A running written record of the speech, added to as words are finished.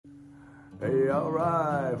Hey, all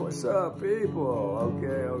right. What's up, people?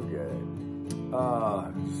 Okay.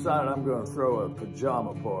 Decided I'm going to throw a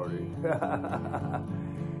pajama party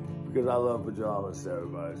because I love pajamas so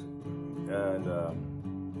much. And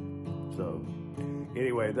so,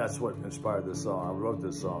 anyway, that's what inspired this song. I wrote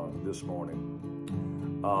this song this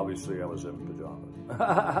morning. Obviously, I was in pajamas.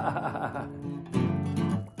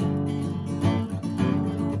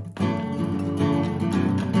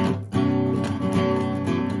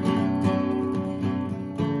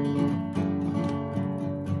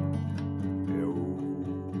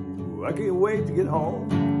 I can't wait to get home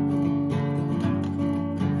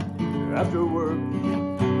after work.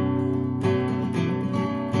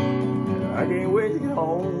 I can't wait to get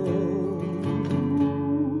home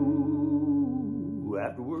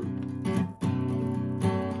after work.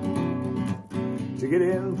 To get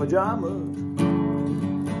in pajamas,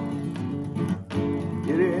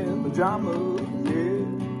 get in pajamas, yeah.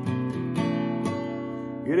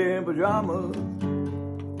 Get in pajamas.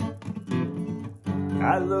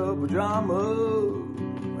 I love pajamas.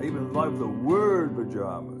 I even like the word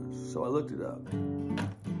pajamas. So I looked it up.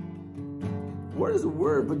 Where does the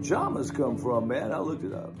word pajamas come from, man? I looked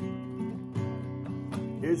it up.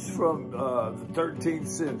 It's from the 13th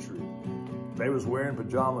century. They was wearing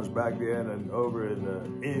pajamas back then, and over in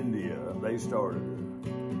India, they started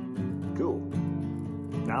it. Cool.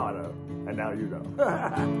 Now I know, and now you know.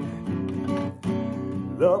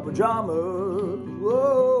 The pajamas,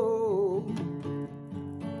 whoa.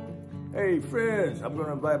 Hey friends, I'm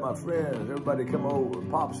gonna invite my friends. Everybody come over,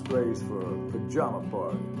 Pop's place for a pajama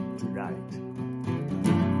party tonight.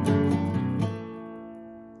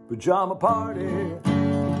 Pajama party.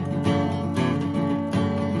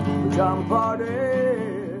 Pajama party.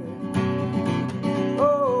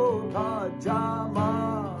 Oh, pajama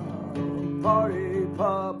party,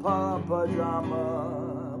 pajama.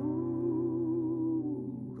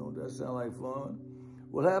 Ooh, don't that sound like fun?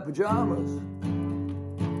 We'll have pajamas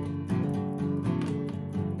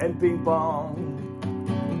and ping pong.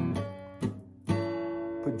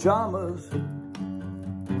 Pajamas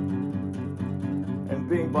and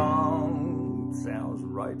ping pong sounds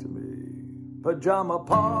right to me. Pajama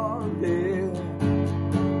party,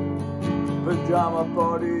 pajama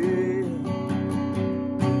party,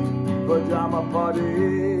 pajama party,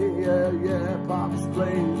 yeah, Pop's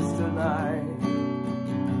place tonight.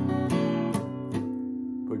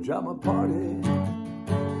 Pajama party.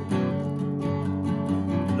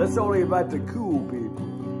 That's only about the cool people.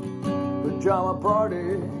 Pajama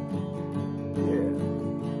party,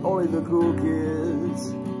 yeah. Only the cool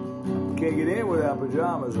kids can't get in without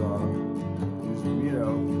pajamas on. You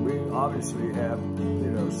know, we obviously have,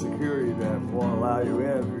 security that won't allow you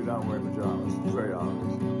in if you're not wearing pajamas. It's very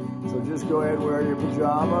obvious. So just go ahead and wear your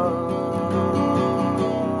pajamas.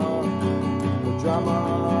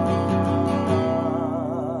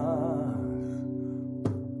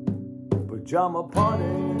 Pajama party.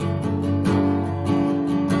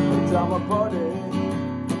 Pajama party.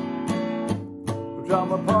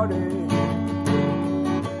 Pajama party.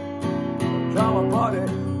 Pajama party.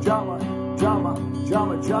 Pajama.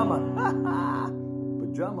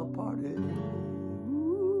 Pajama party.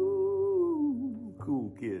 Ooh, cool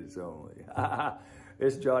kids only.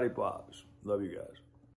 It's Johnny Pops. Love you guys.